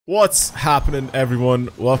What's happening, everyone?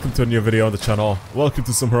 Welcome to a new video on the channel. Welcome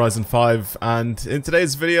to some Horizon 5, and in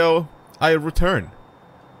today's video I return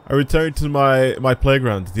to my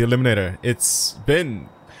playground, the Eliminator. It's been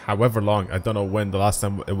however long. I don't know when the last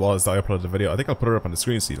time it was that I uploaded a video. I think I'll put it up on the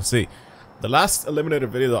screen so you'll see. The last Eliminator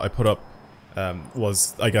video that I put up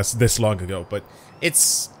was, I guess, this long ago, but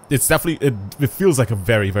it's definitely, it feels like a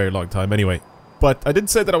very long time anyway. But I did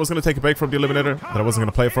say that I was going to take a break from the Eliminator, that I wasn't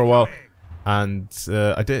going to play for a while. And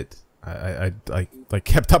I did. I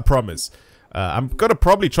kept that promise. I'm gonna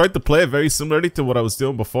probably try to play very similarly to what I was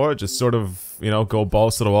doing before. Just sort of, you know, go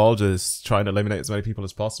balls to the wall, just try and eliminate as many people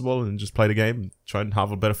as possible, and just play the game, try and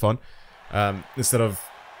have a bit of fun, instead of,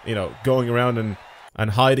 you know, going around and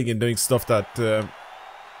hiding and doing stuff that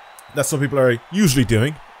that some people are usually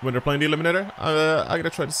doing when they're playing the Eliminator. I'm gonna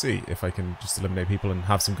try to see if I can just eliminate people and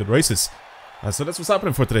have some good races. So that's what's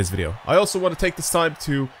happening for today's video. I also want to take this time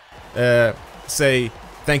to say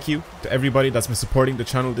thank you to everybody that's been supporting the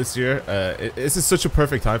channel this year. This is such a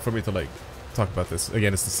perfect time for me to like talk about this.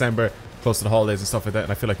 Again, it's December, close to the holidays and stuff like that,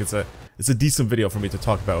 and I feel like it's a decent video for me to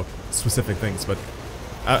talk about specific things. But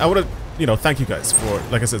I want to, you know, thank you guys for,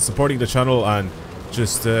 like I said, supporting the channel and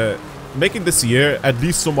just making this year at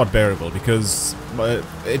least somewhat bearable, because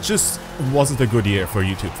it just wasn't a good year for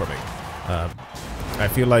YouTube for me. I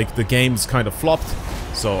feel like the game's kind of flopped,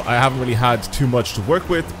 so I haven't really had too much to work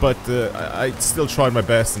with, but I still tried my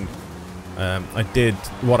best, and I did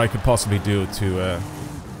what I could possibly do to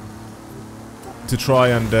try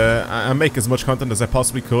and make as much content as I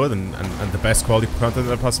possibly could, and the best quality content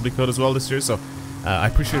that I possibly could as well this year. So I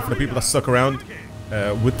appreciate it for the people that stuck around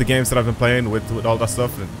with the games that I've been playing, with all that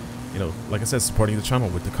stuff, and, you know, like I said, supporting the channel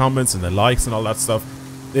with the comments and the likes and all that stuff.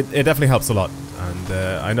 It definitely helps a lot. And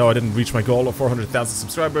I know I didn't reach my goal of 400,000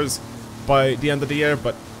 subscribers by the end of the year,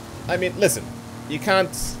 but I mean, listen, you can't,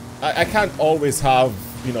 I can't always have,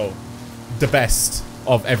 you know, the best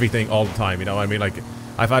of everything all the time, you know. I mean, like,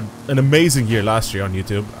 I've had an amazing year last year on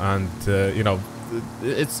YouTube, and you know,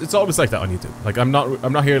 it's always like that on YouTube. Like, I'm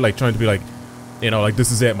not here like trying to be like, you know, like, this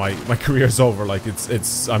is it, my career's over, like,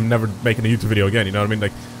 I'm never making a YouTube video again, you know what I mean?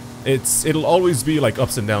 Like, it'll always be like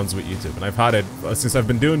ups and downs with YouTube, and I've had it since I've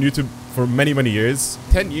been doing YouTube for many years.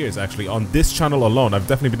 10 years actually, on this channel alone. I've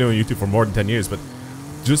definitely been doing YouTube for more than 10 years, but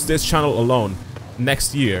just this channel alone,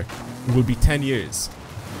 next year will be 10 years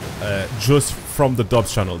just from the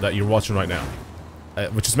Dubs channel that you're watching right now,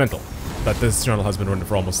 which is mental that this channel has been running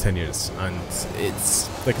for almost 10 years. And it's,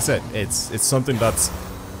 like I said, it's something that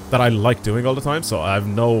I like doing all the time, so I have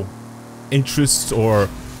no interest or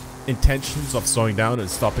intentions of slowing down and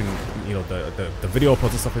stopping, you know, the video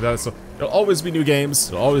uploads and stuff like that. So there'll always be new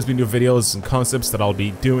games, there'll always be new videos and concepts that I'll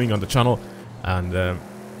be doing on the channel, and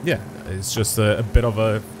yeah, it's just a bit of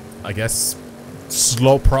a, I guess,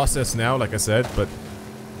 slow process now, like I said, but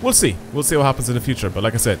we'll see what happens in the future. But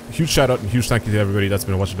like I said, huge shout out and huge thank you to everybody that's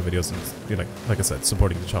been watching the videos and, you know, like I said,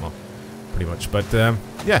 supporting the channel pretty much. But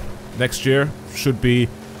yeah, next year should be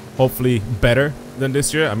hopefully better than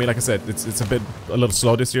this year. I mean, like I said, it's a little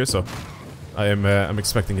slow this year, so I'm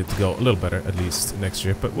expecting it to go a little better at least next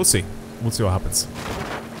year. But we'll see what happens.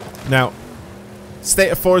 Now, state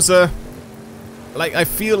of Forza, like, I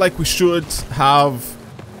feel like we should have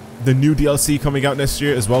the new DLC coming out next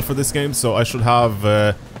year as well for this game, so I should have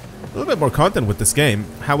a little bit more content with this game.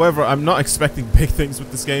 However, I'm not expecting big things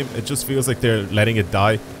with this game. It just feels like they're letting it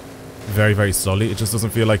die very slowly. It just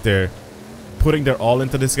doesn't feel like they're putting their all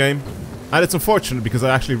into this game, and it's unfortunate because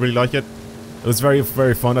I actually really like it. It was very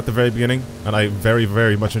fun at the very beginning, and I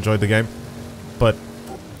very much enjoyed the game. But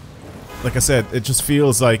like I said, it just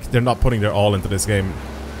feels like they're not putting their all into this game.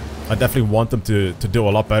 I definitely want them to do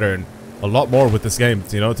a lot better and a lot more with this game,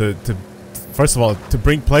 you know, to first of all, to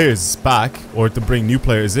bring players back or to bring new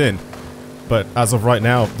players in. But as of right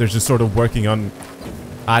now, they're just sort of working on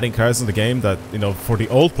adding cars in the game that, you know, for the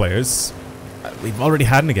old players, we've already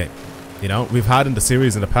had in the game. You know, we've had in the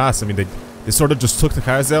series in the past. I mean, they sort of just took the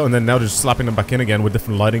cars out, and then now they're just slapping them back in again with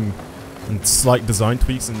different lighting and slight design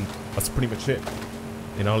tweaks, and that's pretty much it.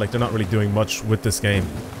 You know, like, they're not really doing much with this game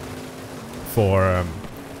for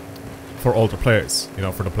older players, you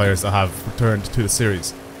know, for the players that have returned to the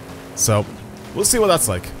series. So we'll see what that's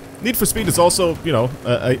like. Need for Speed is also, you know,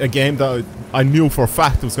 a game that I knew for a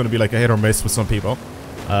fact was going to be like a hit or miss with some people.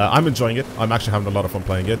 I'm enjoying it. I'm actually having a lot of fun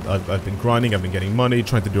playing it. I've been grinding, I've been getting money,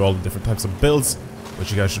 trying to do all the different types of builds, which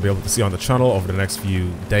you guys should be able to see on the channel over the next few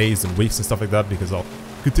days and weeks and stuff like that, because I'll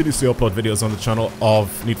continuously upload videos on the channel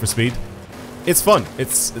of Need for Speed. It's fun.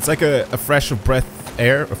 It's like a breath of fresh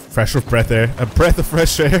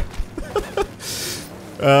air.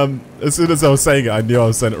 As soon as I was saying it, I knew I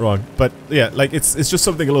was saying it wrong. But yeah, like it's just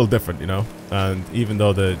something a little different, you know. And even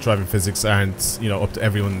though the driving physics aren't, you know, up to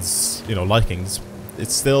everyone's, you know, likings,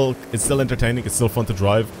 it's still entertaining. It's still fun to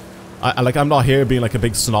drive. I'm not here being like a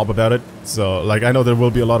big snob about it. So like I know there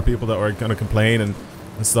will be a lot of people that are gonna complain and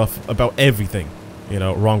stuff about everything, you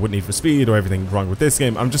know, wrong with Need for Speed or everything wrong with this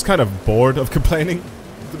game. I'm just kind of bored of complaining,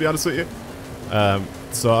 to be honest with you.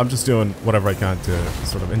 So I'm just doing whatever I can to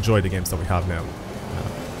sort of enjoy the games that we have now,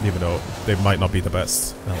 even though they might not be the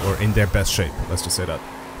best or in their best shape. Let's just say that.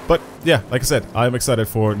 But yeah, like I said, I'm excited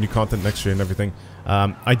for new content next year and everything.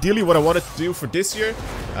 Ideally, what I wanted to do for this year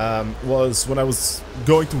was when I was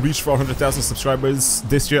going to reach 400,000 subscribers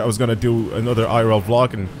this year, I was going to do another IRL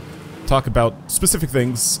vlog and talk about specific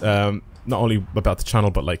things, not only about the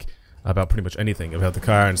channel, but like about pretty much anything about the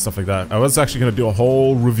car and stuff like that. I was actually going to do a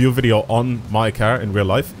whole review video on my car in real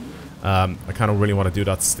life. I kind of really want to do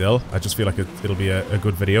that still. I just feel like it'll be a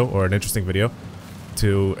good video or an interesting video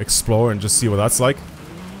to explore and just see what that's like.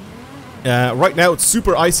 Right now it's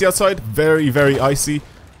super icy outside, very, very icy.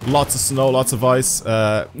 Lots of snow, lots of ice.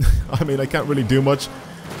 I mean, I can't really do much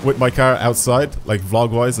with my car outside, like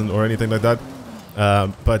vlog-wise or anything like that.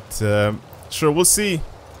 But sure, we'll see.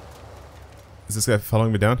 Is this guy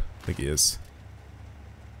following me down? I think he is.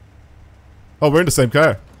 Oh, we're in the same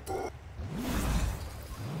car.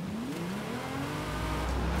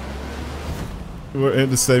 We're in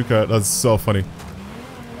the same car. That's so funny.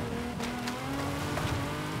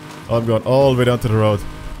 I'm going all the way down to the road.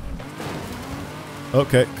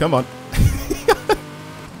 Okay, come on.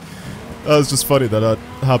 That was just funny that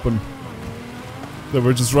happened. That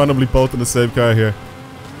we're just randomly both in the same car here.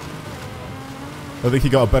 I think he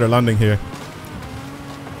got a better landing here.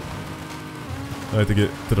 I have to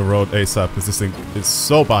get to the road ASAP because this thing is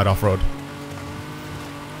so bad off-road.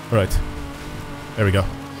 Alright. There we go.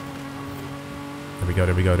 There we go,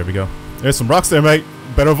 there we go, there we go. There's some rocks there, mate.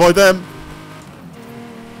 Better avoid them.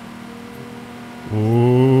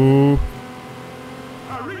 Ooh.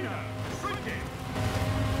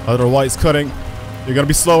 I don't know why it's cutting. You're gonna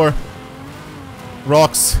be slower.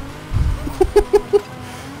 Rocks.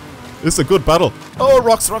 This is a good battle. Oh,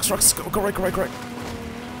 rocks, rocks, rocks. Go right, go right, go right.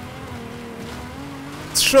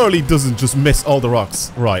 Surely doesn't just miss all the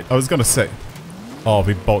rocks. Right, I was gonna say. Oh,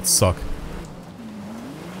 we both suck.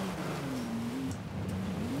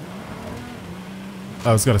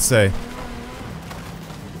 I was gonna say.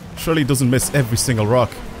 Surely doesn't miss every single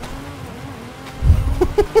rock.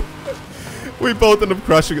 We both end up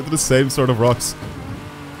crashing into the same sort of rocks.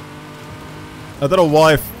 I don't know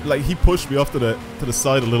why, like he pushed me off to the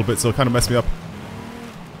side a little bit, so it kind of messed me up.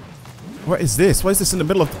 What is this? Why is this in the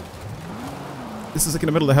middle of... This is like in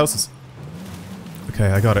the middle of the houses.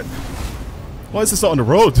 Okay, I got it. Why is this not on the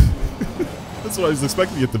road? That's what I was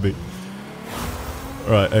expecting it to be.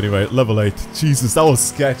 Alright, anyway, level 8. Jesus, that was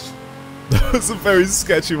sketch. That was a very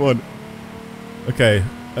sketchy one. Okay,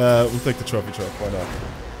 we'll take the trophy truck, why not?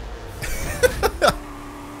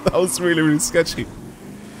 That was really, really sketchy.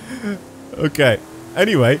 Okay,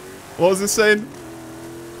 anyway, what was I saying?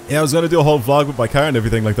 Yeah, I was gonna do a whole vlog with my car and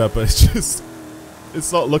everything like that, but it's just...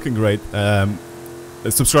 It's not looking great,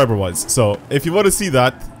 subscriber-wise. So, if you want to see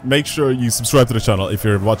that, make sure you subscribe to the channel if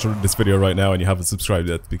you're watching this video right now and you haven't subscribed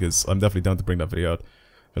yet, because I'm definitely down to bring that video out.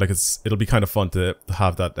 I feel like it'll be kind of fun to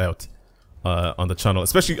have that out on the channel.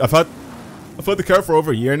 Especially, I've had the car for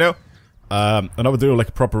over a year now, and I would do like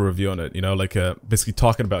a proper review on it, you know, like basically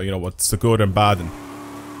talking about, you know, what's the good and bad and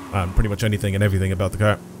pretty much anything and everything about the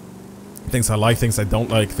car. Things I like, things I don't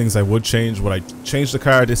like, things I would change. Would I change the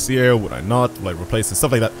car this year? Would I not? Would I replace it?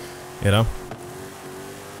 Stuff like that, you know?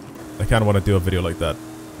 I kind of want to do a video like that.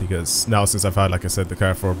 Because now, since I've had, like I said, the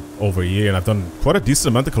car for over a year, and I've done quite a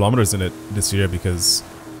decent amount of kilometers in it this year, because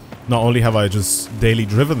not only have I just daily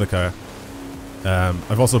driven the car,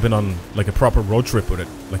 I've also been on like a proper road trip with it,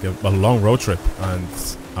 like a long road trip, and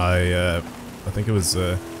I think it was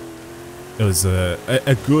a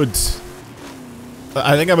good...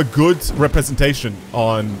 I think I'm a good representation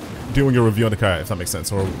on doing a review on the car, if that makes sense,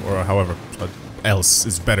 or however else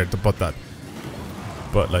is better to put that.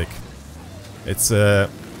 But like, it should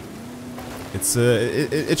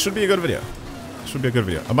be a good video. It should be a good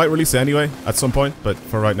video. I might release it anyway at some point, but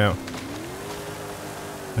for right now,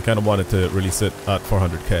 I kind of wanted to release it at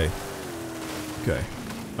 400k. Okay,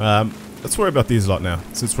 let's worry about these a lot now,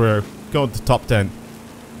 since we're going to top 10,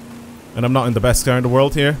 and I'm not in the best car in the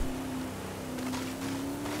world here.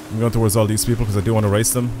 I'm going towards all these people because I do want to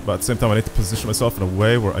race them, but at the same time I need to position myself in a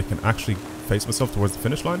way where I can actually face myself towards the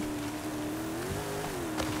finish line.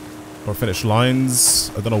 Or finish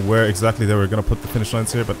lines. I don't know where exactly they were going to put the finish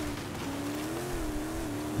lines here, but...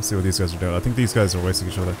 Let's see what these guys are doing. I think these guys are racing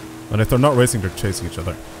each other. And if they're not racing, they're chasing each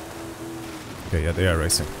other. Okay, yeah, they are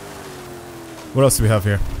racing. What else do we have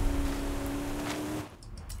here?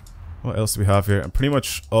 What else do we have here? I'm pretty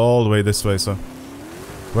much all the way this way, so...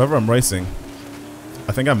 whoever I'm racing,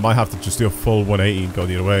 I think I might have to just do a full 180 and go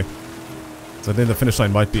the other way. So I think the finish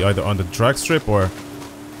line might be either on the drag strip or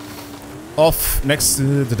off next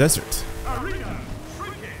to the desert. Okay,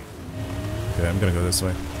 I'm gonna go this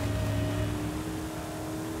way.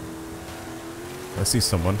 I see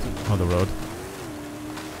someone on the road.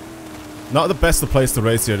 Not the best of place to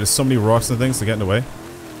race here. There's so many rocks and things to get in the way.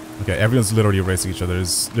 Okay, everyone's literally racing each other.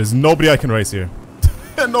 There's nobody I can race here.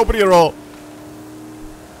 Nobody at all.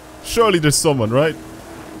 Surely there's someone, right?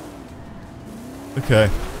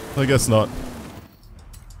 Okay, I guess not.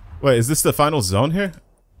 Wait, is this the final zone here?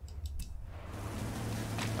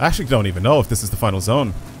 I actually don't even know if this is the final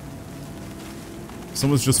zone.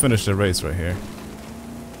 Someone's just finished their race right here.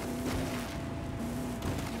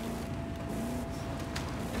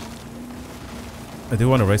 I do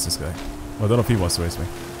want to race this guy. Well, I don't know if he wants to race me.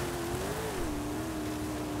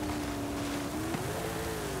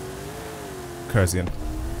 Car's in.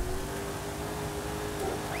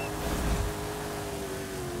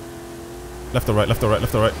 Left or right, left or right,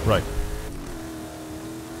 left or right, right.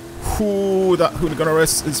 Ooh, that hooligan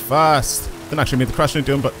race is fast. Didn't actually mean to crash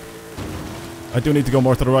into him, but I do need to go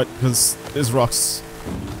more to the right because there's rocks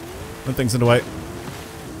and things in the way.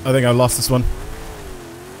 I think I lost this one.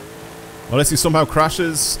 Unless he somehow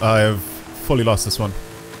crashes, I have fully lost this one.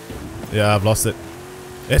 Yeah, I've lost it.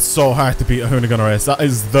 It's so hard to beat a hooligan race. That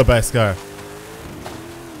is the best car.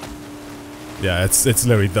 Yeah, it's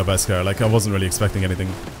literally the best car. Like, I wasn't really expecting anything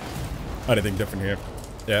different here.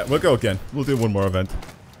 Yeah, we'll go again. We'll do one more event.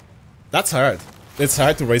 That's hard. It's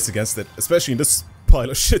hard to race against it, especially in this pile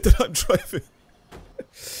of shit that I'm driving.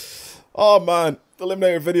 Oh man, the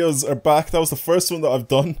Eliminator videos are back. That was the first one that I've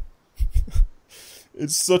done.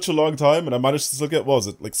 It's such a long time, and I managed to still get, what was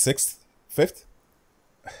it, like 6th? 5th?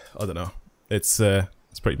 I don't know. It's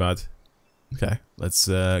pretty bad. Okay, let's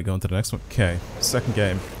go on to the next one. Okay, second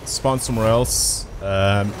game. Spawn somewhere else.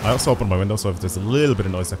 I also opened my window, so if there's a little bit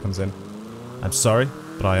of noise that comes in, I'm sorry,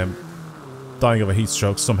 but I am dying of a heat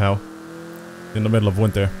stroke somehow in the middle of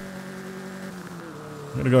winter.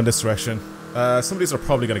 I'm gonna go in this direction. Some of these are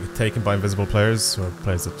probably gonna get taken by invisible players, or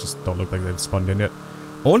players that just don't look like they've spawned in yet.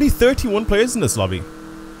 Only 31 players in this lobby.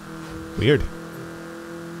 Weird.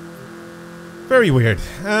 Very weird.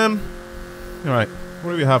 Alright,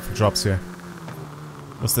 what do we have for drops here?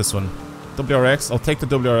 What's this one? WRX. I'll take the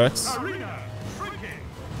WRX.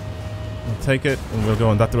 I'll take it, and we'll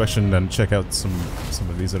go in that direction and check out some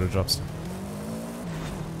of these other drops.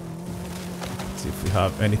 Let's see if we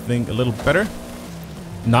have anything a little better.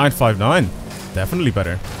 959. Definitely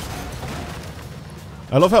better.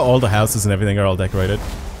 I love how all the houses and everything are all decorated.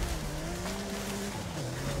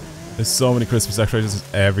 There's so many Christmas decorations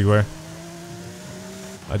everywhere.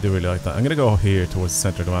 I do really like that. I'm gonna go here towards the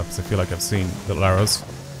center of the map because I feel like I've seen little arrows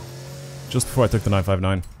just before I took the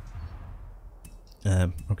 959.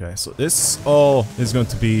 Okay, so this all is going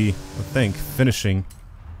to be, I think, finishing.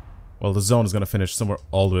 Well, the zone is going to finish somewhere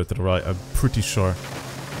all the way to the right, I'm pretty sure.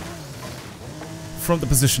 From the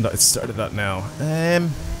position that it started at now. I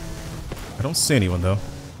don't see anyone though.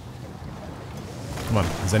 Come on,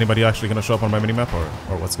 is anybody actually going to show up on my minimap or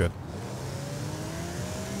what's good?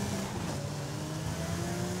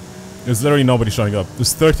 There's literally nobody showing up.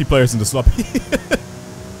 There's 30 players in this lobby.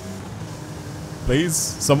 Please,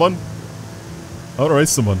 someone? I want to race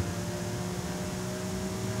someone.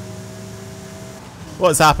 What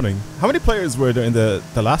is happening? How many players were there in the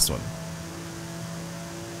last one?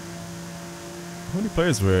 How many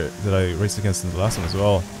players did I race against in the last one as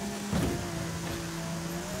well?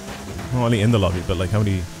 Not only in the lobby, but like how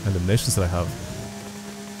many eliminations did I have?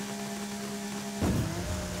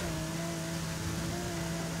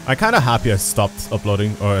 I'm kind of happy I stopped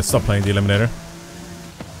uploading, or I stopped playing the Eliminator.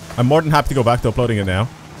 I'm more than happy to go back to uploading it now.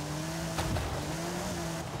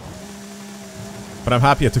 But I'm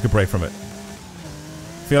happy I took a break from it.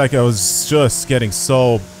 I feel like I was just getting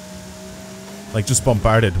so... like, just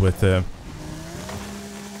bombarded with...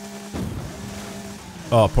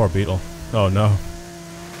 Oh, poor Beetle. Oh no.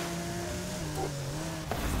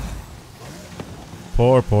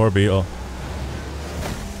 Poor Beetle.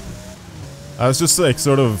 I was just like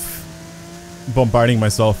sort of bombarding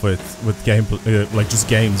myself with game, like just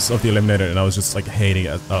games of the Eliminator, and I was just like hating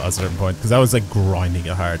it at a certain point because I was like grinding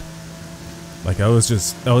it hard. Like I was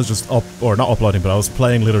just up, or not uploading, but I was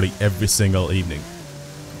playing literally every single evening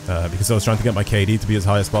because I was trying to get my KD to be as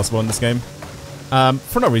high as possible in this game.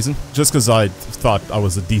 For no reason, just because I thought I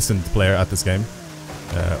was a decent player at this game.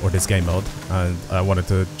 or this game mode, and I wanted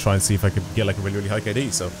to try and see if I could get like a really, really high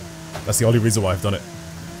KD. So that's the only reason why I've done it.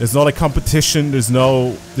 There's no like competition. There's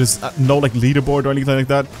no like leaderboard or anything like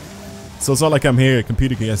that. So it's not like I'm here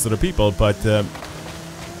competing against other people. But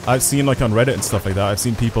I've seen like on Reddit and stuff like that. I've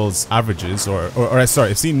seen people's averages, or sorry,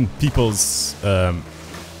 I've seen people's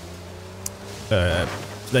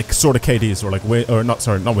like sort of KDs, or like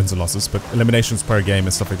not wins and losses, but eliminations per game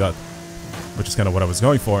and stuff like that, which is kind of what I was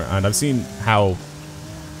going for. And I've seen how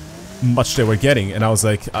much they were getting, and I was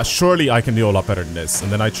like, surely I can do a lot better than this.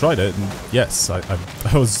 And then I tried it, and yes, I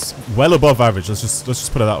was well above average. Let's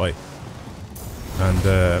just put it that way.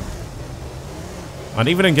 And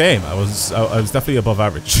even in game, I was definitely above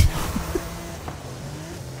average.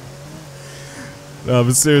 No,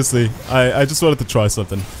 but seriously, I just wanted to try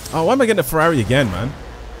something. Oh, why am I getting a Ferrari again, man?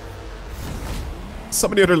 So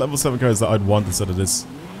many other level 7 cars that I'd want instead of this.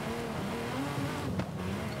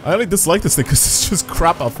 I only dislike this thing because it's just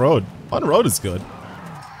crap off-road. On-road is good.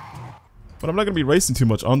 But I'm not going to be racing too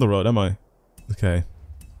much on the road, am I? Okay.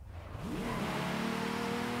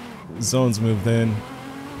 Zone's moved in.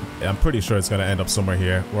 Yeah, I'm pretty sure it's going to end up somewhere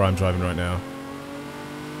here, where I'm driving right now.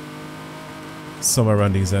 Somewhere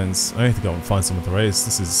around these ends. I need to go and find someone to race.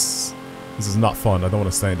 This is not fun. I don't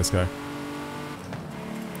want to stay in this car.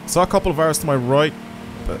 Saw a couple of hours to my right,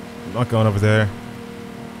 but I'm not going over there.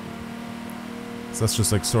 So that's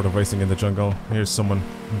just like sort of racing in the jungle. Here's someone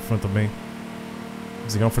in front of me.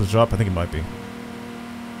 Is he going for the drop? I think he might be.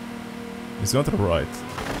 He's going to the right.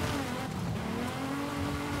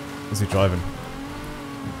 Is he driving?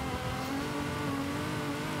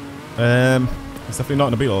 He's definitely not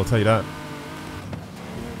in a Beetle, I'll tell you that.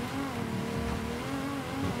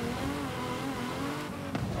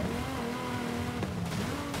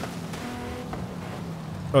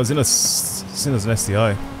 Oh, it's in an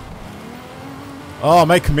SDI. Oh,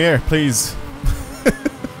 mate, come here, please.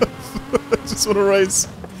 I just want to race.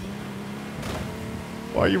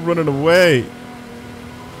 Why are you running away?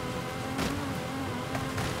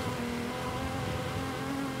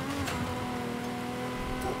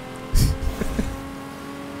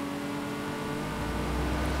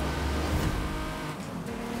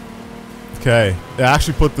 Okay, they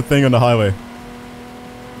actually put the thing on the highway.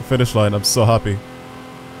 The finish line, I'm so happy.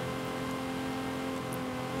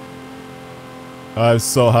 I'm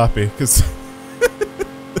so happy, because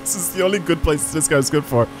this is the only good place this guy's good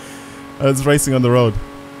for. It's racing on the road.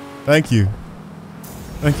 Thank you.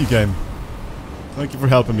 Thank you, game. Thank you for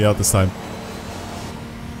helping me out this time.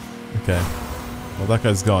 Okay. Well, that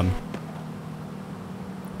guy's gone.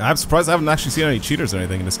 I'm surprised I haven't actually seen any cheaters or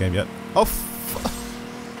anything in this game yet. Oh,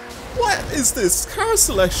 what is this car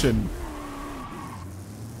selection?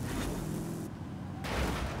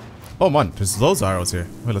 Oh man, there's loads of arrows here.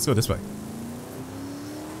 Wait, let's go this way.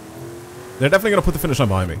 They're definitely gonna put the finish line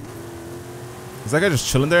behind me. Is that guy just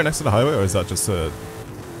chilling there next to the highway, or is that just a...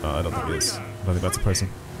 I don't think it is. I don't think that's a person.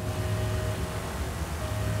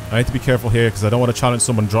 I need to be careful here, because I don't want to challenge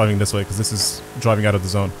someone driving this way, because this is driving out of the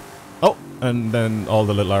zone. Oh, and then all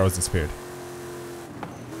the little arrows disappeared.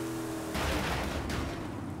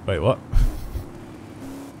 Wait, what?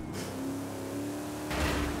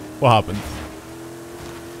 What happened?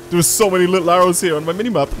 There were so many little arrows here on my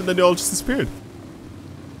minimap, and then they all just disappeared.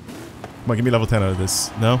 Come on, give me level 10 out of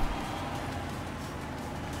this. No?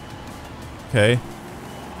 Okay.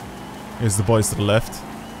 Here's the boys to the left.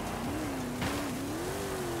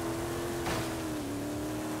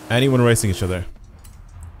 Anyone racing each other?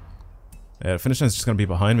 Yeah, the finish line is just gonna be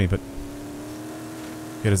behind me, but...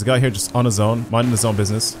 Okay, there's a guy here just on his own, minding his own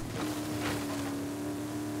business.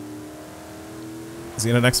 Is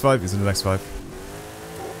he in an X5? He's in an X5.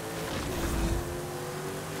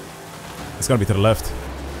 It's gonna be to the left.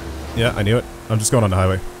 Yeah, I knew it. I'm just going on the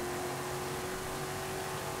highway.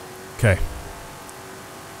 Okay.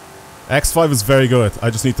 X5 is very good. I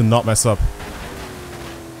just need to not mess up.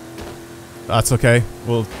 That's okay.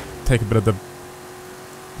 We'll take a bit of the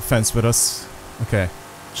fence with us. Okay.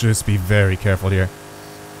 Just be very careful here.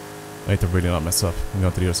 I need to really not mess up. I'm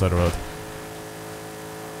going to the other side of the road.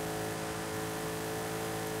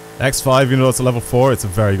 X5, even though it's a level 4, it's a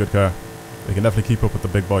very good car. They can definitely keep up with the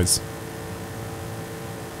big boys.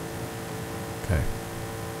 Okay.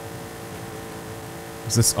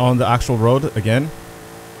 Is this on the actual road again?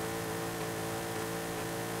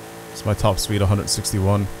 It's my top speed,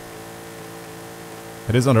 161.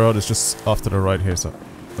 It is on the road, it's just off to the right here, so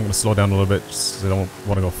I'm going to slow down a little bit just because I don't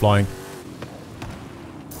want to go flying.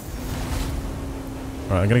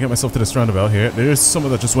 Alright, I'm going to get myself to this roundabout here. There's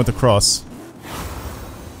someone that just went across.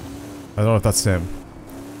 I don't know if that's him.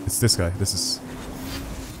 It's this guy. This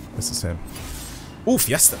is him. Ooh,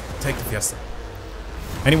 Fiesta. Take the Fiesta.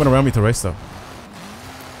 Anyone around me to race though.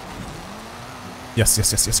 Yes,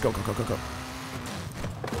 yes, yes, yes. Go, go, go, go, go.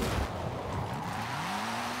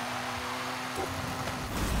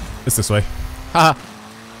 It's this way. Haha.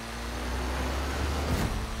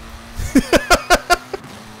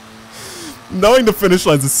 Knowing the finish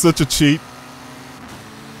lines is such a cheat.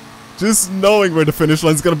 Just knowing where the finish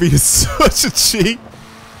line is gonna be is such a cheat.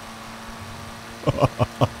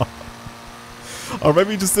 Or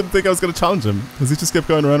maybe he just didn't think I was gonna challenge him, because he just kept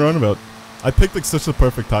going around and roundabout. I picked like such a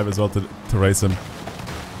perfect time as well to race him.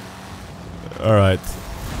 Alright.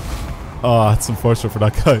 Oh, it's unfortunate for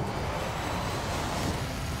that guy.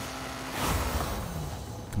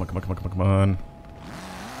 Come on, come on, come on, come on, come on.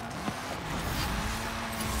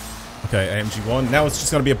 Okay, AMG won. Now it's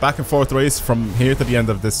just gonna be a back and forth race from here to the end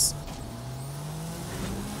of this.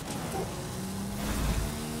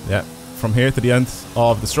 Yeah, from here to the end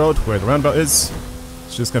of this road where the roundabout is.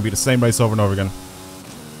 It's just gonna be the same race over and over again.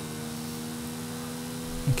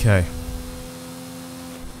 Okay.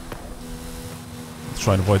 Let's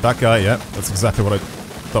try and avoid that guy. Yeah, that's exactly what I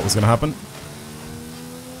thought was gonna happen.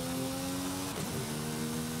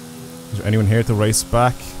 Is there anyone here to race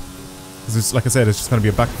back? Because like I said, it's just gonna be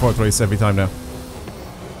a back and forth race every time now.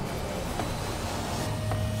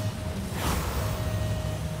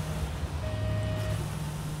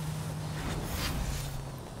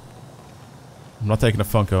 I'm not taking a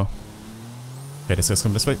Funko. Okay, this guy's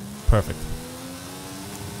coming this way. Perfect.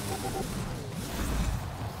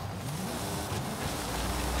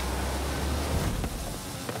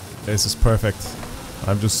 This is perfect.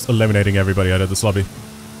 I'm just eliminating everybody out of this lobby.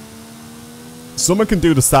 Someone can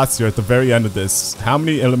do the stats here at the very end of this. How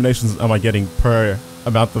many eliminations am I getting per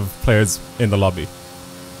amount of players in the lobby?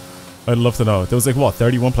 I'd love to know. There was like, what,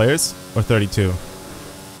 31 players? Or 32?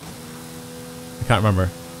 I can't remember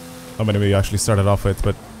how many we actually started off with,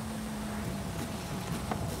 but...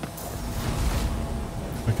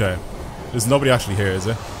 Okay. There's nobody actually here, is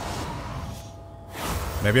it?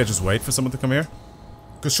 Maybe I just wait for someone to come here?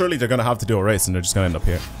 Because surely they're gonna have to do a race and they're just gonna end up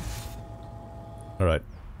here. Alright.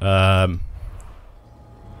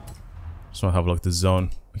 Just wanna have a look at the zone.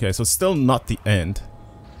 Okay, so it's still not the end.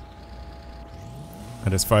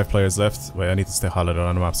 And there's 5 players left. Wait, I need to stay highlighted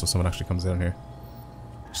on the map so someone actually comes down here.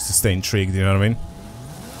 Just to stay intrigued, you know what I mean?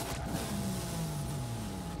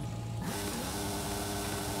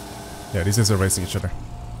 Yeah, these guys are racing each other.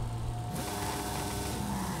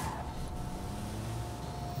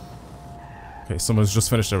 Okay, someone's just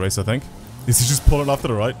finished their race, I think. Is he just pulling off to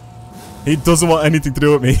the right? He doesn't want anything to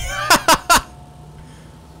do with me.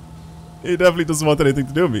 He definitely doesn't want anything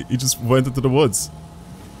to do with me. He just went into the woods.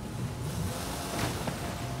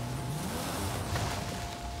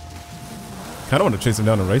 Kinda want to chase him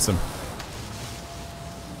down and race him.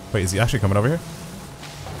 Wait, is he actually coming over here?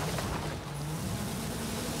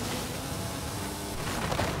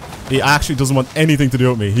 He actually doesn't want anything to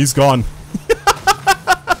do with me. He's gone.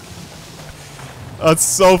 That's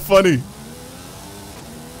so funny.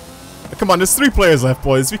 Come on, there's 3 players left,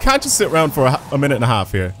 boys. We can't just sit around for a minute and a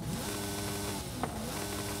half here.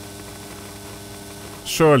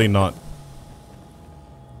 Surely not.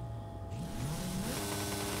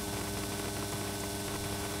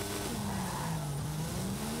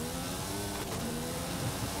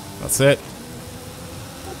 That's it.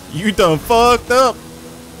 You done fucked up.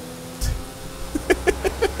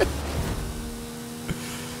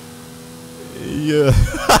 Yeah.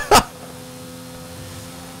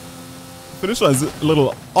 Finish line's a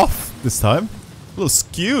little off this time. A little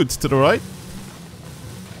skewed to the right.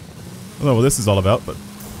 I don't know what this is all about, but...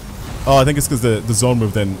 Oh, I think it's because the zone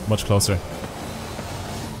moved in much closer.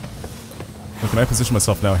 So can I position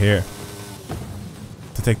myself now here?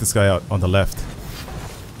 To take this guy out on the left.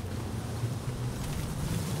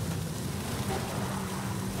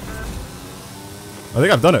 I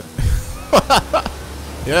think I've done it.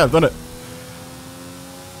 Yeah, I've done it.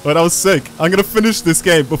 But that was sick. I'm gonna finish this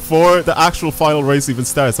game before the actual final race even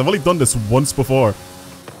starts. I've only done this once before.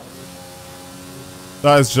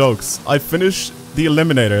 That is jokes. I finished the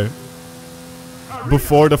Eliminator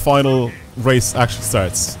before the final race actually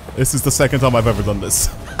starts. This is the second time I've ever done this.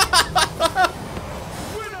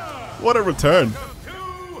 What a return.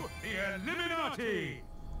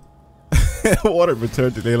 What a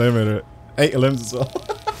return to the Eliminator. 8 elims as well.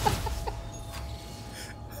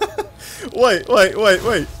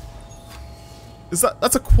 Wait. Is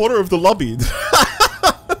that's a quarter of the lobby?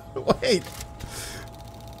 Wait.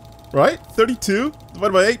 Right? 32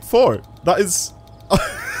 divided by 8, 4. That is...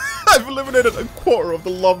 I've eliminated a quarter of the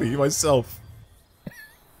lobby myself.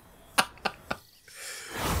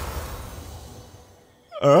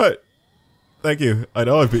 Alright. Thank you. I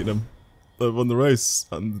know I've beaten him. I won the race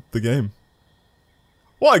and the game.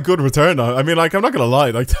 What a good return! I mean, like, I'm not gonna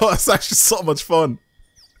lie, like, that was actually so much fun.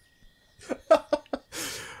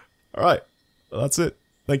 Alright, well, that's it.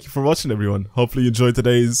 Thank you for watching, everyone. Hopefully you enjoyed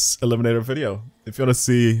today's Eliminator video. If you want to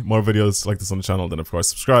see more videos like this on the channel, then of course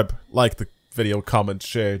subscribe, like the video, comment,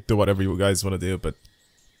 share, do whatever you guys want to do. But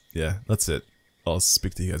yeah, that's it. I'll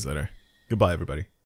speak to you guys later. Goodbye, everybody.